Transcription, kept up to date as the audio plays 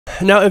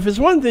Now, if it's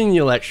one thing the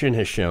election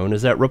has shown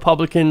is that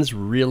Republicans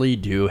really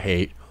do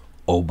hate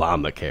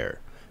Obamacare.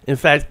 In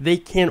fact, they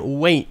can't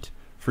wait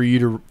for you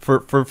to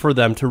for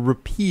them to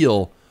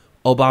repeal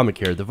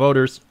Obamacare. The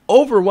voters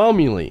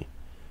overwhelmingly,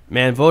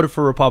 man, voted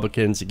for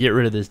Republicans to get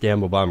rid of this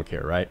damn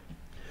Obamacare, right?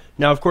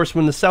 Now, of course,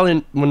 when the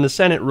Senate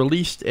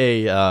released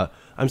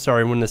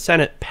when the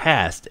Senate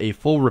passed a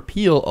full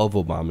repeal of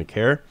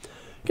Obamacare,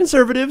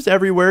 conservatives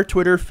everywhere,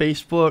 Twitter,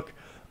 Facebook,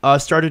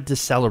 started to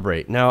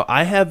celebrate. Now,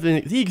 I have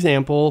the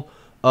example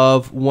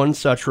of one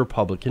such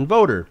Republican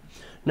voter.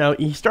 Now,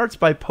 he starts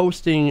by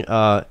posting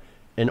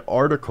an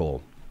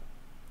article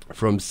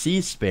from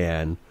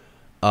C-SPAN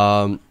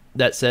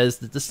that says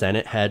that the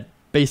Senate had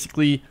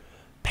basically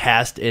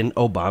passed an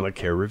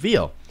Obamacare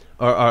repeal.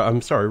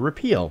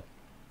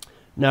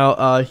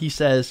 Now, he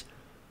says,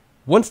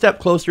 one step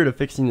closer to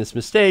fixing this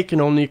mistake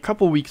and only a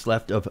couple weeks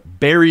left of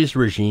Barry's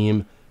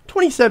regime,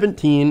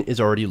 2017 is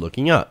already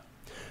looking up.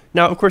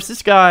 Now, of course,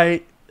 this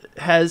guy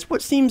has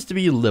what seems to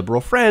be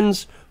liberal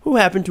friends who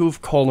happen to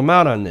have called him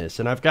out on this.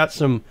 And I've got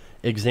some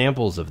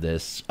examples of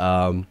this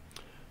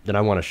that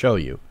I want to show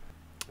you.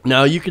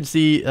 Now, you can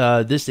see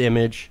this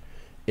image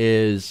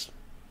is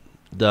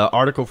the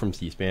article from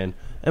C-SPAN.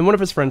 And one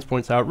of his friends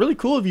points out, really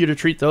cool of you to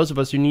treat those of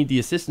us who need the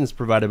assistance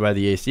provided by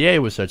the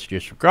ACA with such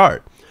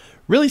disregard.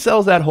 Really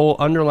sells that whole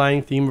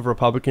underlying theme of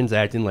Republicans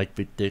acting like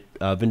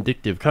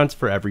vindictive cunts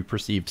for every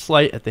perceived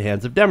slight at the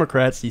hands of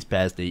Democrats these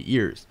past 8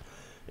 years.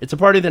 It's a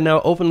party that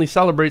now openly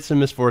celebrates the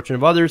misfortune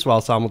of others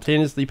while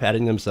simultaneously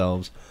patting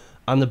themselves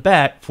on the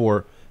back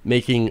for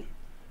making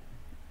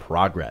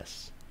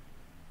progress.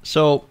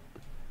 So,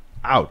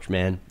 ouch,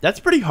 man. That's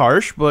pretty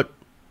harsh, but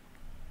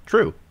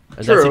true.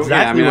 That's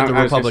exactly what the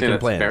Republican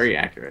plans. Very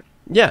accurate.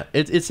 Yeah,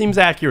 it seems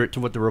accurate to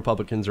what the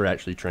Republicans are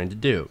actually trying to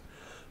do.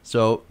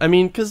 So, I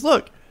mean, because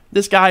look,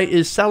 this guy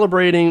is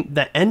celebrating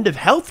the end of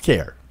health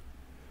care.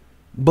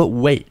 But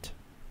wait.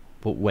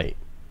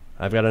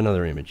 I've got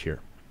another image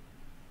here.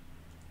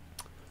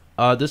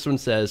 This one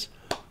says,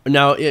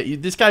 now,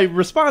 this guy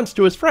responds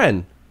to his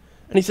friend.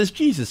 And he says,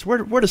 Jesus, where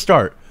to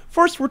start?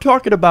 First, we're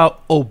talking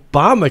about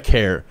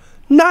Obamacare,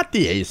 not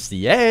the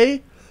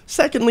ACA.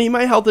 Secondly,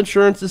 my health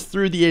insurance is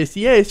through the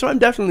ACA, so I'm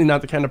definitely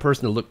not the kind of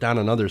person to look down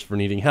on others for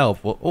needing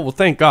help. Well,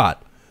 thank God.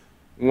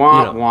 As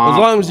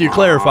long as you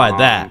clarified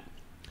that.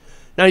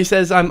 Now he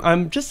says,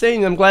 I'm just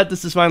saying I'm glad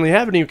this is finally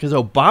happening because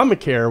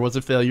Obamacare was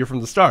a failure from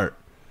the start.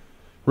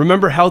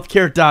 Remember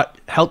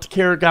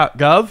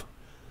healthcare.gov?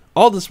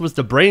 All this was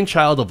the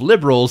brainchild of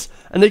liberals,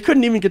 and they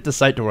couldn't even get the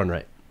site to run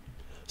right.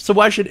 So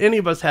why should any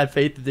of us have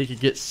faith that they could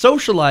get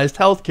socialized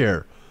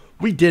healthcare?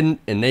 We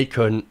didn't, and they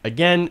couldn't.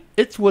 Again,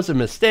 it was a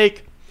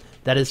mistake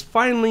that is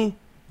finally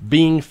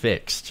being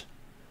fixed.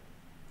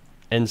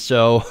 And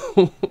so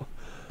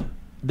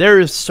there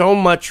is so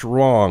much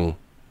wrong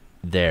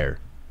there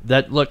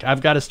that, look,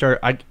 I've got to start.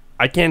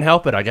 I can't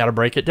help it. I got to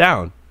break it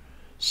down.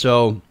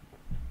 So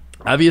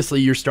obviously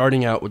you're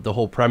starting out with the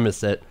whole premise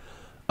that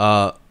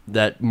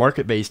that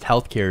market-based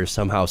healthcare is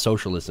somehow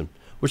socialism,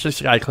 which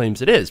this guy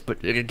claims it is.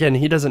 But again,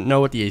 he doesn't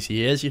know what the ACA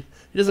is. He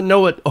doesn't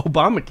know what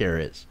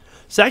Obamacare is.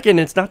 Second,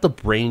 it's not the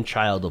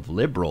brainchild of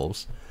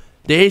liberals.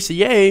 The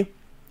ACA,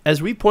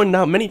 as we pointed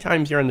out many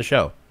times here on the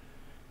show,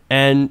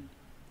 and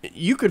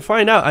you could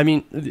find out, I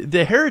mean,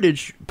 the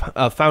Heritage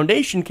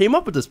Foundation came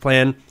up with this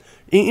plan,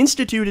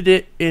 instituted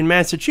it in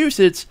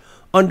Massachusetts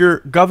under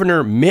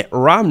Governor Mitt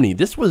Romney.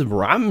 This was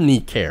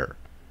Romneycare.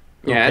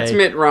 Yeah, it's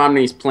Mitt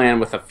Romney's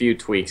plan with a few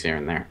tweaks here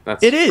and there.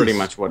 That's pretty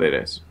much what it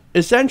is.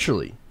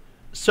 Essentially.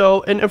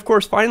 So, and of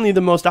course, finally,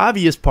 the most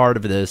obvious part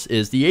of this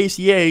is the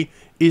ACA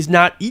is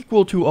not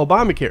equal to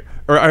Obamacare.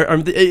 Or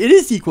it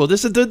is equal.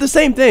 They're the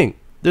same thing.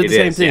 They're the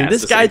same thing. Yeah,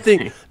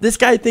 this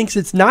guy thinks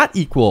it's not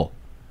equal.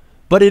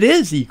 But it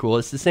is equal.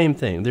 It's the same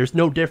thing. There's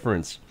no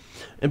difference.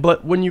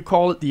 But when you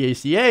call it the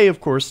ACA, of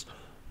course,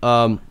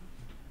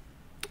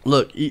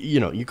 look,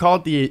 you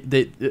call it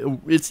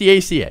it's the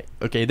ACA.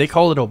 Okay, they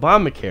call it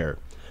Obamacare.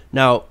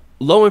 Now,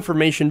 low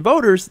information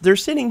voters, they're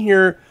sitting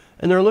here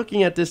and they're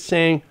looking at this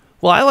saying,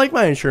 well, I like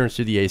my insurance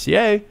through the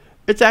ACA.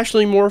 It's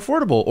actually more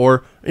affordable.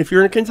 Or if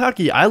you're in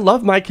Kentucky, I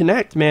love my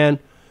Connect, man.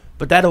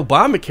 But that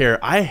Obamacare,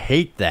 I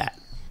hate that.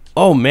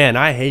 Oh, man,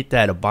 I hate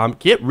that.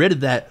 Get rid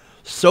of that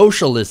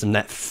socialism,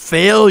 that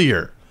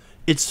failure.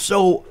 It's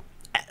so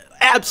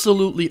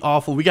absolutely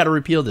awful. We got to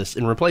repeal this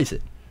and replace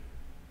it.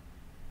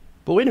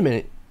 But wait a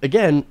minute.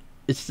 Again,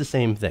 it's the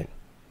same thing.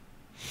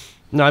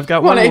 No, I've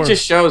got one more. It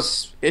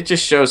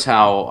just shows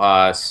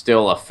how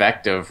still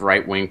effective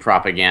right-wing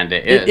propaganda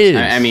is. It is.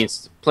 I mean,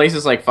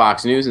 places like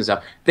Fox News and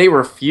stuff, they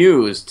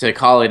refuse to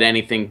call it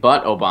anything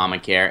but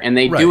Obamacare, and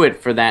they do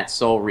it for that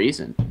sole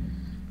reason.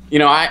 You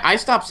know, I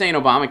stopped saying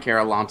Obamacare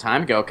a long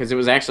time ago because it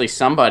was actually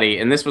somebody,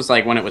 and this was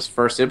like when it was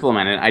first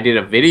implemented. I did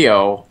a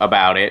video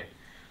about it,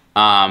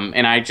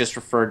 and I just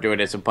referred to it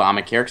as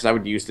Obamacare because I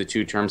would use the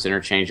two terms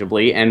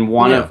interchangeably. And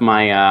one of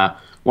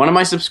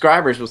my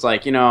subscribers was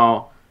like, you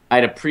know,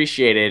 I'd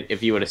appreciate it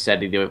if you would have said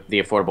the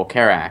Affordable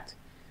Care Act.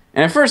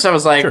 And at first I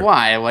was like,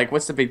 why? Like,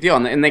 what's the big deal?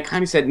 And they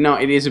kind of said, no,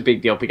 it is a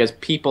big deal because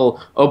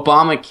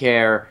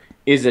Obamacare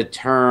is a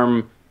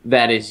term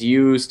that is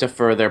used to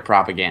further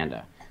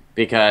propaganda.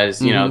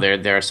 Because, you know,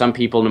 there are some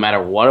people, no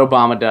matter what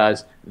Obama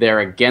does, they're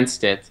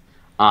against it,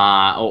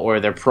 or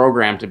they're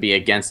programmed to be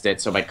against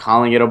it. So by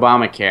calling it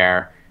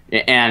Obamacare,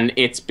 and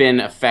it's been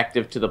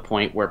effective to the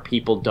point where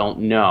people don't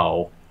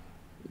know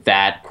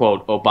that,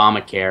 quote,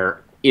 Obamacare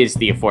is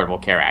the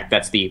Affordable Care Act.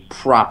 That's the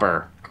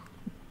proper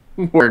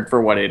word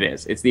for what it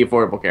is. It's the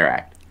Affordable Care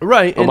Act.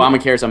 Right.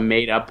 Obamacare is a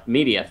made-up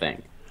media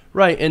thing.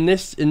 Right, and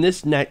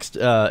this next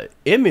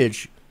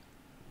image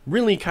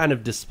really kind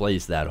of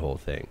displays that whole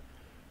thing.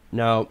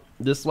 Now,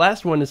 this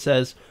last one, it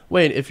says,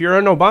 wait, if you're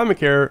on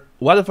Obamacare,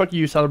 why the fuck are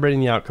you celebrating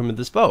the outcome of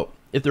this vote?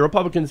 If the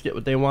Republicans get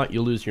what they want,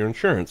 you lose your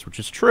insurance, which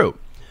is true.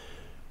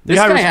 This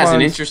guy has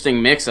an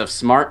interesting mix of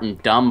smart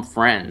and dumb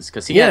friends,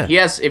 because he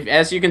has,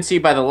 as you can see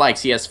by the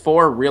likes, he has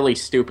 4 really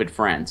stupid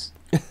friends.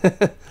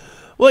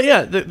 Well,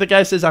 yeah, the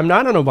guy says, I'm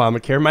not on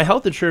Obamacare. My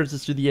health insurance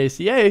is through the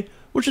ACA,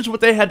 which is what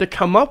they had to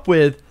come up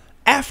with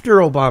after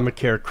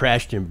Obamacare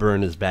crashed and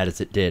burned as bad as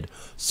it did.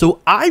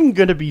 So I'm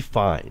going to be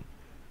fine.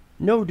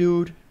 No,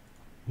 dude,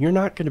 you're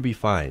not going to be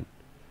fine.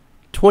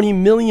 20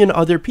 million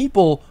other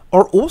people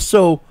are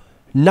also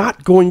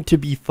not going to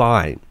be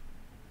fine.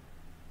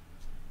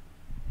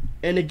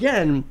 And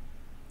again,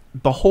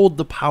 behold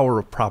the power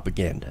of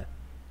propaganda,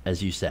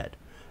 as you said.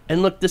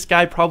 And look, this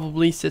guy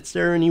probably sits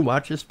there and he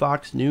watches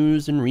Fox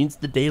News and reads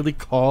the Daily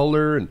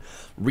Caller and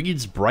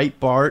reads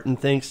Breitbart and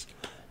thinks,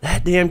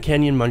 that damn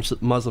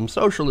Kenyan Muslim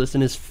socialist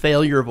and his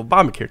failure of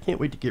Obamacare. Can't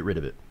wait to get rid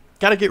of it.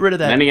 Got to get rid of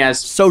that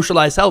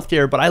socialized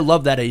healthcare, but I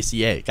love that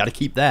ACA. Got to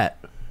keep that.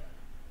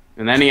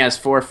 And then he has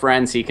 4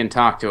 friends he can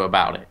talk to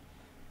about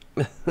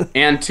it.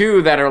 And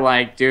 2 that are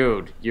like,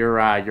 dude,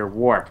 you're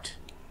warped.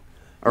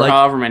 Or like,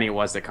 however many it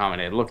was that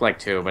commented. It looked like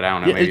 2, but I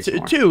don't know. Maybe it's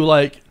more. 2,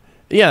 like,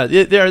 yeah,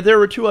 there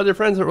were 2 other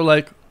friends that were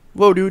like,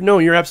 whoa, dude, no,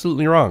 you're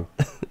absolutely wrong.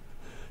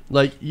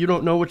 Like, you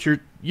don't know what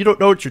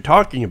you're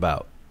talking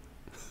about.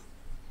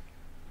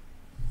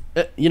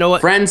 You know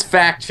what? Friends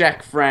fact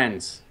check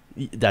friends.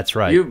 That's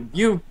right.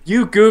 You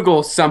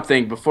Google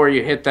something before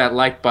you hit that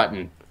like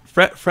button.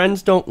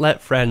 Friends don't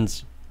let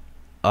friends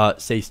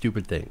say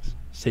stupid things,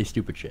 say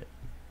stupid shit.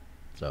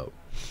 So,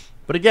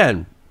 but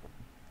again,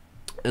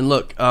 and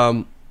look,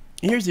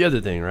 here's the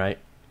other thing, right?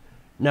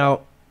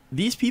 Now,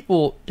 these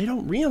people, they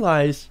don't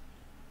realize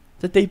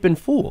that they've been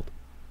fooled.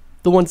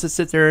 The ones that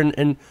sit there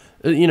and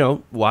you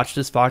know, watch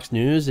this Fox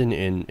News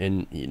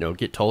and you know,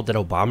 get told that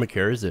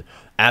Obamacare is an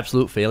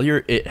absolute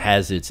failure. It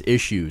has its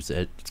issues.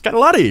 It's got a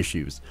lot of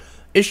issues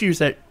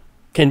that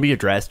can be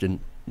addressed and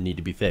need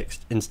to be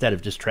fixed, instead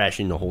of just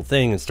trashing the whole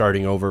thing and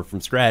starting over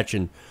from scratch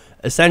and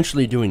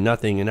essentially doing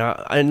nothing.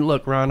 And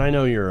look, Ron, I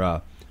know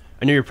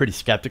you're pretty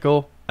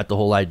skeptical at the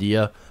whole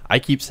idea. I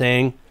keep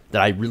saying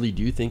that I really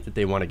do think that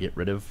they want to get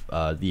rid of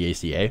the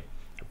ACA,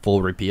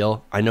 full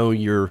repeal. I know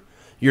you're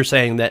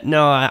saying that,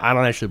 no, I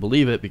don't actually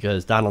believe it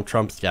because Donald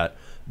Trump's got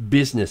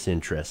business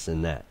interests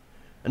in that.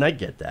 And I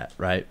get that,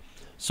 right?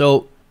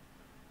 So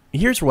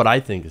here's what I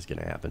think is going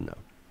to happen, though.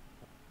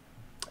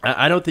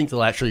 I don't think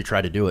they'll actually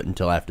try to do it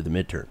until after the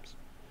midterms,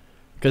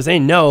 because they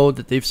know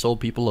that they've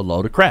sold people a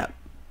load of crap.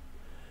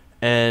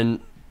 And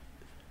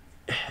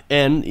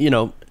you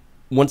know,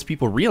 once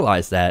people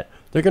realize that,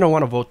 they're going to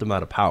want to vote them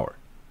out of power.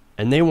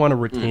 And they want to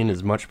retain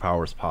as much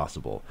power as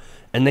possible.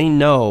 And they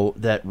know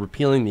that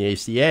repealing the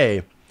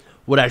ACA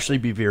would actually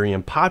be very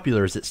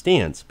unpopular as it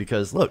stands,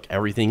 because look,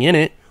 everything in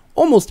it,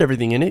 almost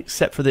everything in it,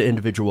 except for the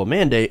individual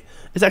mandate,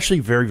 is actually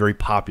very, very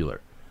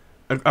popular.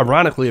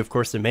 Ironically, of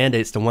course, the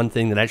mandate's the one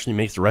thing that actually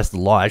makes the rest of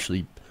the law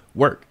actually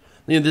work.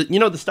 You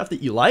know, the stuff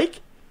that you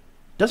like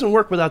doesn't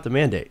work without the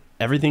mandate.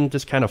 Everything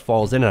just kind of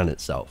falls in on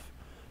itself.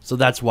 So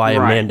that's why a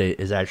mandate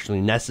is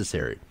actually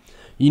necessary.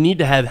 You need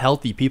to have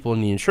healthy people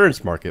in the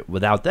insurance market.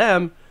 Without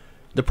them,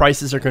 the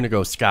prices are going to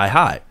go sky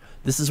high.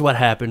 This is what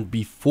happened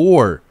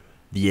before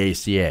the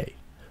ACA,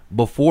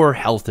 before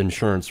health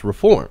insurance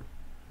reform.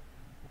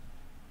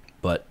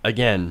 But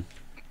again,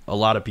 a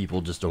lot of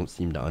people just don't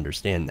seem to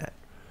understand that.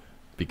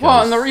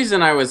 Well, and the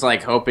reason I was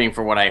like hoping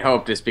for what I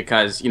hoped is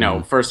because, you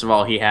know, first of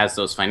all, he has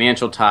those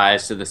financial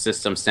ties to the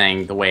system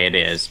staying the way it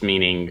is,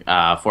 meaning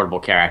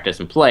Affordable Care Act is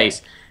in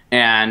place.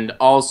 And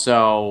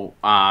also,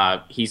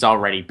 he's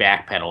already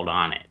backpedaled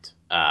on it.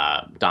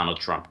 Donald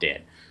Trump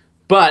did.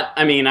 But,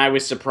 I mean, I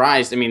was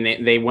surprised. I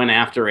mean, they went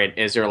after it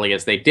as early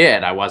as they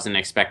did. I wasn't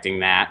expecting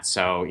that.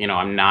 So, you know,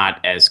 I'm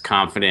not as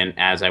confident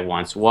as I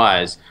once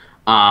was.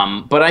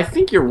 But I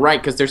think you're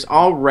right, because there's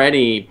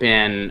already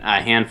been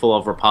a handful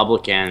of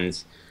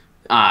Republicans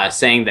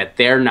saying that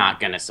they're not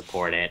going to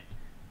support it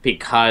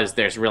because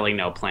there's really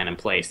no plan in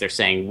place. They're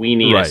saying we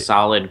need a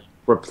solid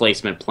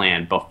replacement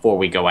plan before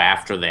we go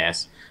after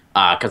this,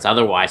 because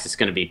otherwise it's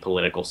going to be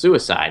political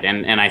suicide.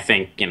 And I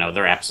think, you know,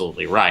 they're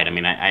absolutely right. I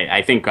mean,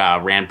 I think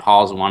Rand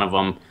Paul's one of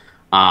them,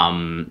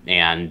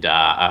 and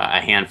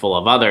a handful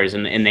of others,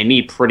 and they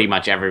need pretty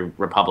much every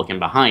Republican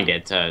behind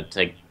it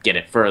to get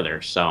it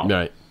further. So.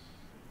 Right.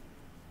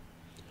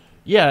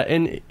 Yeah,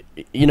 and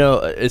you know,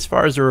 as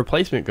far as the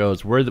replacement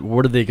goes, where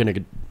are they going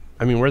to?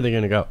 I mean, where are they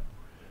going to go?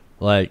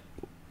 Like,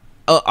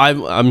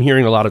 I'm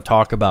hearing a lot of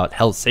talk about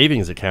health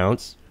savings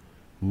accounts,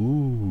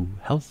 Ooh,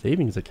 health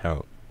savings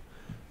account.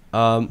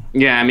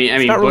 Yeah, I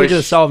mean, not really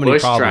gonna solve any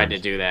Bush problems. tried to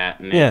do that,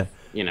 and Yeah.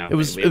 it It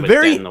was was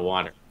very dead in the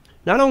water.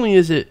 Not only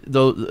is it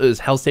though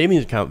is health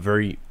savings account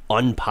very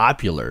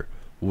unpopular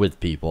with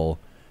people,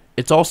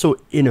 it's also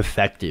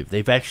ineffective.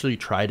 They've actually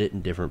tried it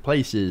in different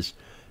places,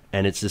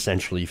 and it's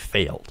essentially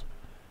failed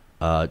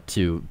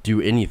to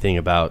do anything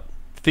about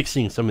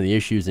fixing some of the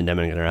issues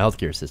endemic in our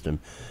healthcare system.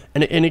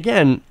 And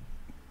again,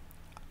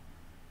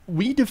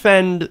 we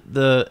defend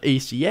the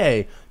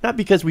ACA not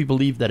because we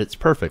believe that it's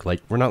perfect.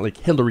 Like, we're not like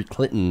Hillary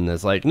Clinton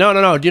that's like,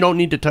 no, you don't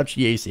need to touch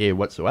the ACA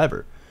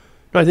whatsoever.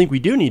 No, I think we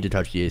do need to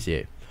touch the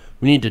ACA.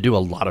 We need to do a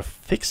lot of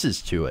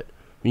fixes to it.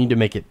 We need to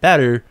make it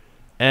better.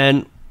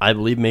 And I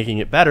believe making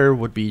it better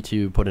would be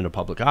to put in a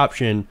public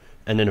option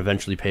and then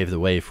eventually pave the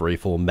way for a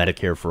full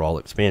Medicare for all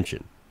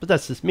expansion. But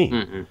that's just me.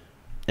 Mm-mm.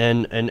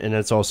 And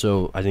that's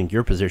also, I think,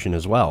 your position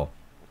as well.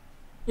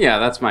 Yeah,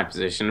 that's my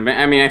position.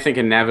 I mean, I think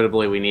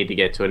inevitably we need to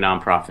get to a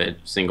nonprofit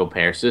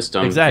single-payer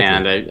system. Exactly.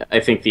 And I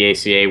think the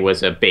ACA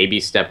was a baby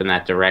step in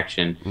that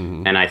direction.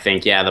 Mm-hmm. And I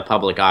think, yeah, the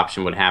public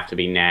option would have to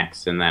be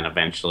next, and then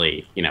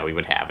eventually, we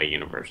would have a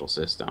universal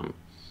system.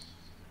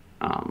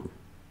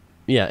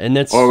 Yeah, and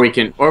that's... Or we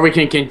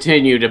can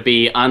continue to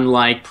be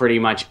unlike pretty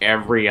much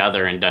every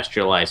other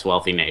industrialized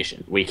wealthy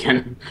nation.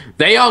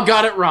 They all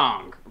got it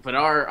wrong. But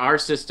our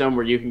system,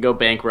 where you can go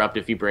bankrupt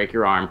if you break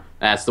your arm,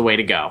 that's the way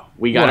to go.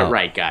 We got it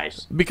right,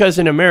 guys. Because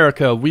in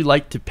America, we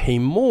like to pay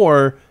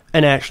more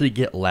and actually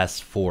get less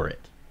for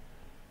it.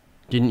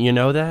 Didn't you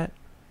know that?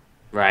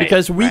 Right.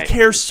 Because we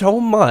care so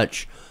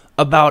much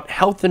about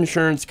health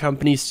insurance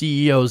company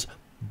CEOs'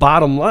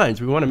 bottom lines.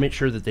 We want to make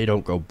sure that they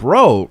don't go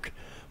broke.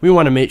 We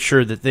want to make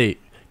sure that they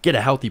get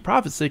a healthy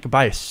profit so they can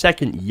buy a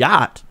second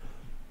yacht.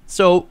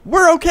 So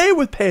we're okay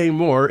with paying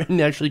more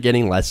and actually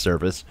getting less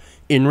service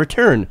in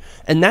return.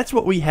 And that's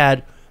what we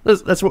had.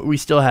 That's what we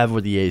still have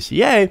with the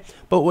ACA,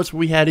 but what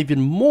we had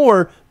even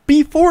more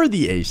before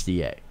the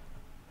ACA.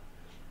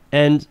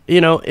 And,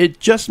 it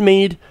just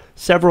made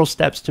several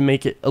steps to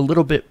make it a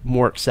little bit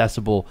more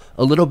accessible,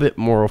 a little bit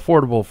more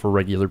affordable for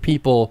regular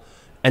people,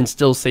 and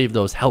still save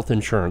those health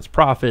insurance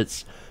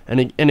profits.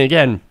 And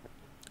again,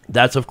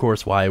 that's, of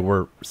course, why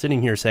we're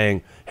sitting here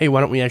saying, hey, why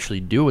don't we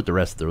actually do what the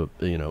rest of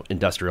the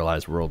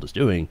industrialized world is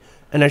doing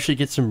and actually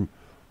get some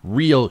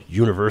real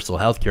universal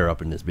healthcare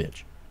up in this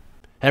bitch.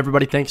 Hey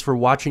everybody, thanks for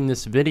watching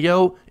this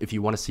video. If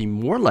you want to see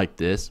more like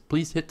this,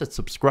 please hit the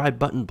subscribe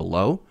button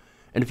below.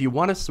 And if you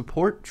want to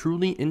support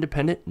truly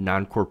independent,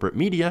 non-corporate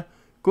media,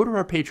 go to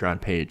our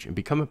Patreon page and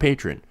become a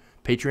patron.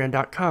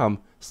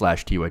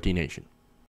 Patreon.com/TYTNation.